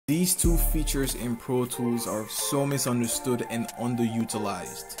These two features in Pro Tools are so misunderstood and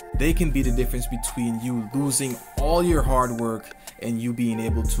underutilized. They can be the difference between you losing all your hard work and you being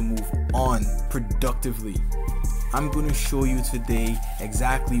able to move on productively. I'm going to show you today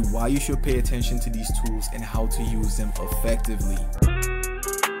exactly why you should pay attention to these tools and how to use them effectively.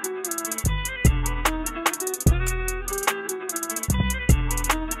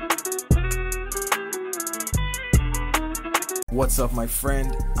 What's up, my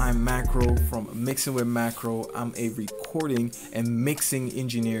friend? I'm Macro from Mixing with Macro. I'm a recording and mixing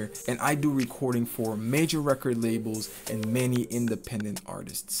engineer, and I do recording for major record labels and many independent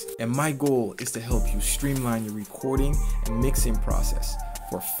artists. And my goal is to help you streamline your recording and mixing process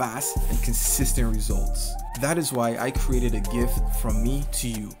for fast and consistent results. That is why I created a gift from me to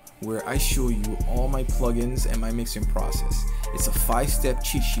you, where I show you all my plugins and my mixing process. It's a 5-step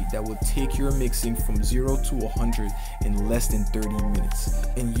cheat sheet that will take your mixing from 0 to 100 in less than 30 minutes.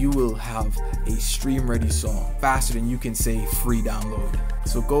 And you will have a stream ready song faster than you can say free download.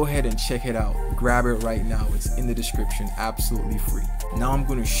 So go ahead and check it out. Grab it right now. It's in the description, absolutely free. Now I'm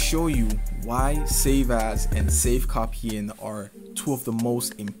going to show you why Save As and Save Copy In are two of the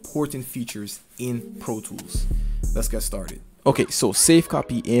most important features in Pro Tools. Let's get started. Okay, so Save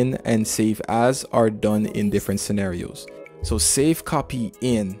Copy In and Save As are done in different scenarios. So Save Copy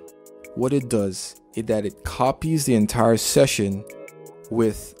In, what it does is that it copies the entire session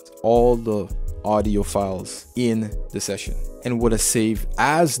with all the audio files in the session. And what a Save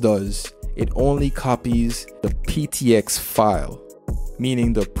As does, it only copies the PTX file,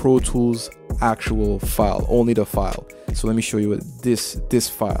 meaning the Pro Tools actual file, only the file. So let me show you what this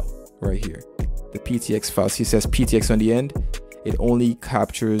file right here, the PTX file. See, it says PTX on the end. It only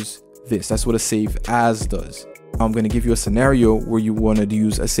captures this. That's what a Save As does. I'm going to give you a scenario where you want to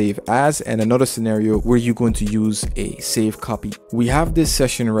use a Save As and another scenario where you're going to use a Save Copy. We have this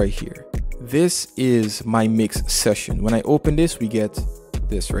session right here. This is my mix session. When I open this, we get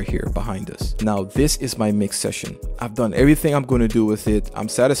this right here behind us. Now this is my mix session. I've done everything I'm going to do with it. I'm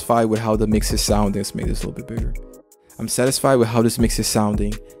satisfied with how the mix is sounding. Let's make this a little bit bigger. I'm satisfied with how this mix is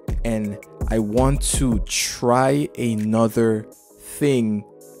sounding, and I want to try another thing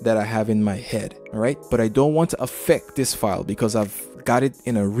that I have in my head, all right? But I don't want to affect this file because I've got it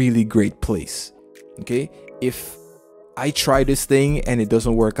in a really great place, okay? If I try this thing and it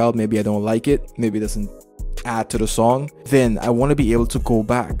doesn't work out, maybe I don't like it, maybe it doesn't add to the song, then I want to be able to go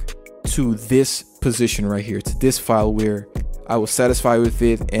back to this position right here, to this file where I was satisfied with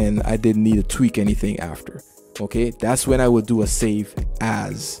it and I didn't need to tweak anything after. Okay, that's when I would do a Save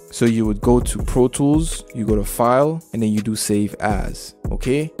As. So you would go to Pro Tools, you go to File, and then you do Save As.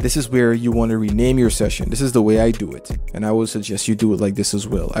 Okay, this is where you want to rename your session. This is the way I do it, and I would suggest you do it like this as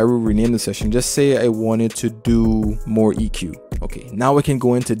well. I will rename the session. Just say I wanted to do more EQ. Okay, now I can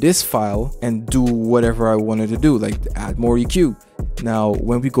go into this file and do whatever I wanted to do, like add more EQ. Now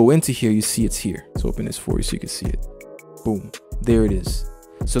when we go into here, you see it's here. Let's open this for you so you can see it. Boom, there it is.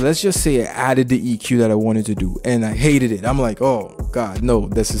 So let's just say I added the EQ that I wanted to do and I hated it. I'm like, oh God, no,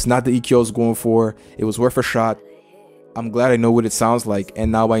 this is not the EQ I was going for. It was worth a shot. I'm glad I know what it sounds like,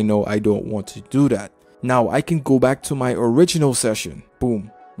 and now I know I don't want to do that. Now I can go back to my original session, boom,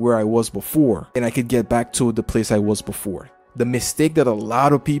 where I was before, and I could get back to the place I was before. The mistake that a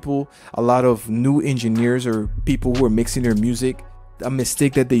lot of people, a lot of new engineers or people who are mixing their music, a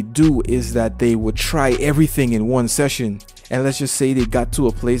mistake that they do is that they would try everything in one session. And let's just say they got to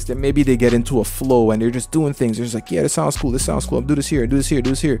a place that maybe they get into a flow and they're just doing things. They're just like, yeah, this sounds cool. This sounds cool. I'll do this here, do this here,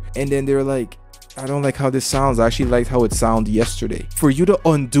 do this here. And then they're like, I don't like how this sounds. I actually liked how it sounded yesterday. For you to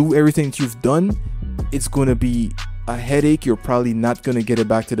undo everything that you've done, it's going to be a headache. You're probably not going to get it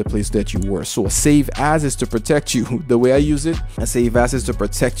back to the place that you were. So a Save As is to protect you. The way I use it, a Save As is to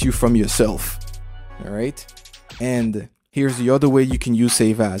protect you from yourself. All right. And here's the other way you can use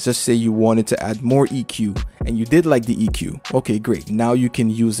Save As. Just say you wanted to add more EQ and you did like the EQ. Okay, great. Now you can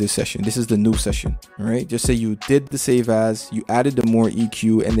use this session. This is the new session. All right. Just say you did the Save As, you added the more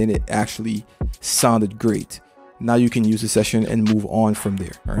EQ, and then it actually sounded great. Now you can use the session and move on from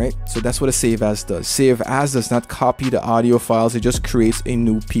there. All right. So that's what a Save As does. Save As does not copy the audio files. It just creates a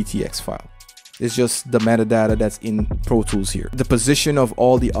new PTX file. It's just the metadata that's in Pro Tools here. The position of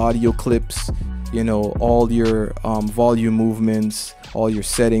all the audio clips, you know, all your volume movements, all your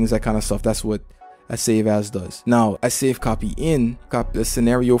settings, that kind of stuff. That's what a Save As does. Now, a Save Copy In, a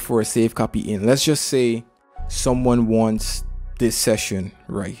scenario for a Save Copy In. Let's just say someone wants this session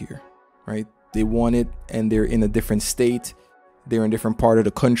right here, right? They want it and they're in a different state they're in different part of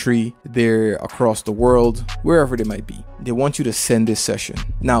the country, they're across the world, wherever they might be. They want you to send this session.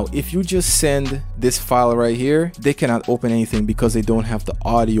 Now, if you just send this file right here, they cannot open anything because they don't have the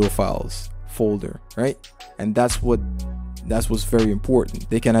audio files folder, right? And that's what's very important.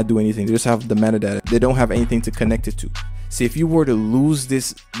 They cannot do anything. They just have the metadata. They don't have anything to connect it to. See, if you were to lose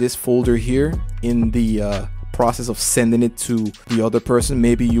this folder here in the process of sending it to the other person,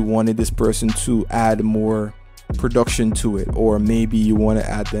 maybe you wanted this person to add more production to it, or maybe you wanted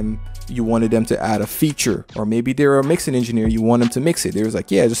them to add a feature, or maybe they're a mixing engineer, you want them to mix it. They was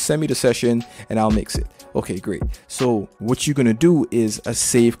like, yeah, just send me the session and I'll mix it. Okay, great. So what you're gonna do is a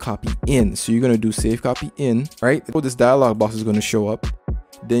save copy in. So you're gonna do save copy in, right? So this dialog box is gonna show up.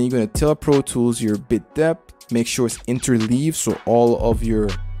 Then you're gonna tell Pro Tools your bit depth, make sure it's interleaved, so all of your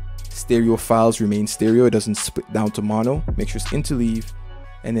stereo files remain stereo, it doesn't split down to mono. Make sure it's interleave,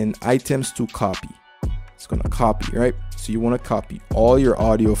 and then items to copy. It's gonna copy, right? So you want to copy all your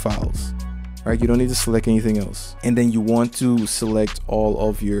audio files, right? You don't need to select anything else. And then you want to select all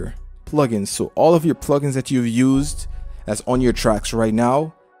of your plugins. So all of your plugins that you've used that's on your tracks right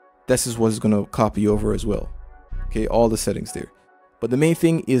now, this is what's gonna copy over as well. Okay, all the settings there. But the main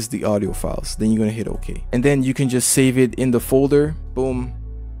thing is the audio files. Then you're gonna hit OK. And then you can just save it in the folder. Boom,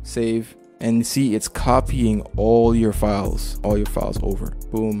 save. And see, it's copying all your files over.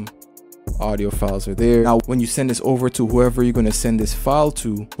 Boom. Audio files are there. Now when you send this over to whoever you're going to send this file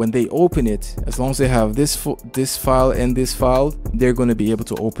to, when they open it, as long as they have this file and this file, they're going to be able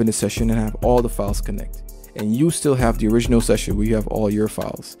to open the session and have all the files connect. And you still have the original session where you have all your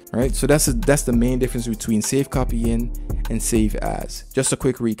files, right? So that's the main difference between save copy in and save as. Just a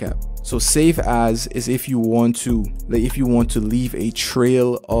quick recap. So save as is if you want to leave a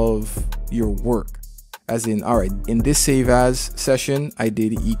trail of your work. As in, all right, in this save as session, I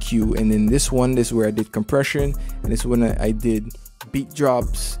did EQ, and in this one, this is where I did compression, and this one I did beat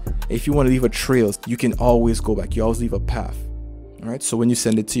drops. If you want to leave a trail, you can always go back. You always leave a path. All right. So when you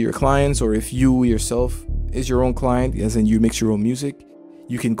send it to your clients, or if you yourself is your own client, as in you mix your own music,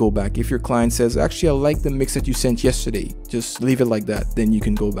 you can go back. If your client says, actually, I like the mix that you sent yesterday, just leave it like that. Then you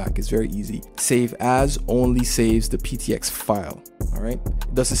can go back. It's very easy. Save as only saves the PTX file. All right.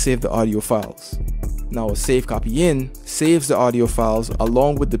 It doesn't save the audio files. Now a save copy in saves the audio files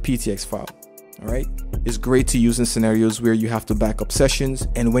along with the PTX file. All right. It's great to use in scenarios where you have to back up sessions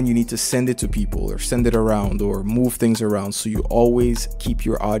and when you need to send it to people or send it around or move things around. So you always keep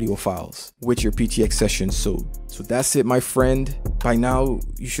your audio files with your PTX sessions. So that's it, my friend. By now,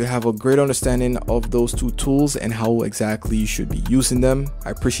 you should have a great understanding of those two tools and how exactly you should be using them.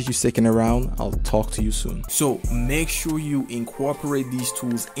 I appreciate you sticking around. I'll talk to you soon. So make sure you incorporate these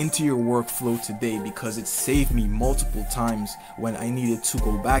tools into your workflow today, because it saved me multiple times when I needed to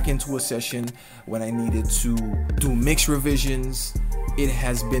go back into a session, when I needed to do mix revisions. It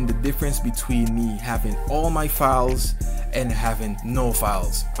has been the difference between me having all my files and having no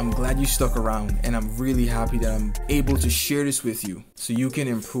files. I'm glad you stuck around, and I'm really happy that I'm able to share this with you so you can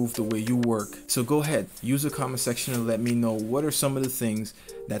improve the way you work. So go ahead, use the comment section and let me know what are some of the things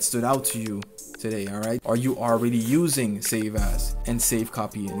that stood out to you today. All right, are you already using save as and save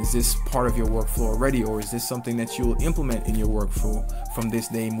copy in? Is this part of your workflow already, or is this something that you will implement in your workflow from this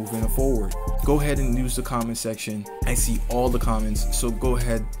day moving forward? Go ahead and use the comment section. I see all the comments, so go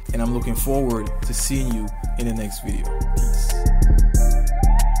ahead, and I'm looking forward to seeing you in the next video. Peace.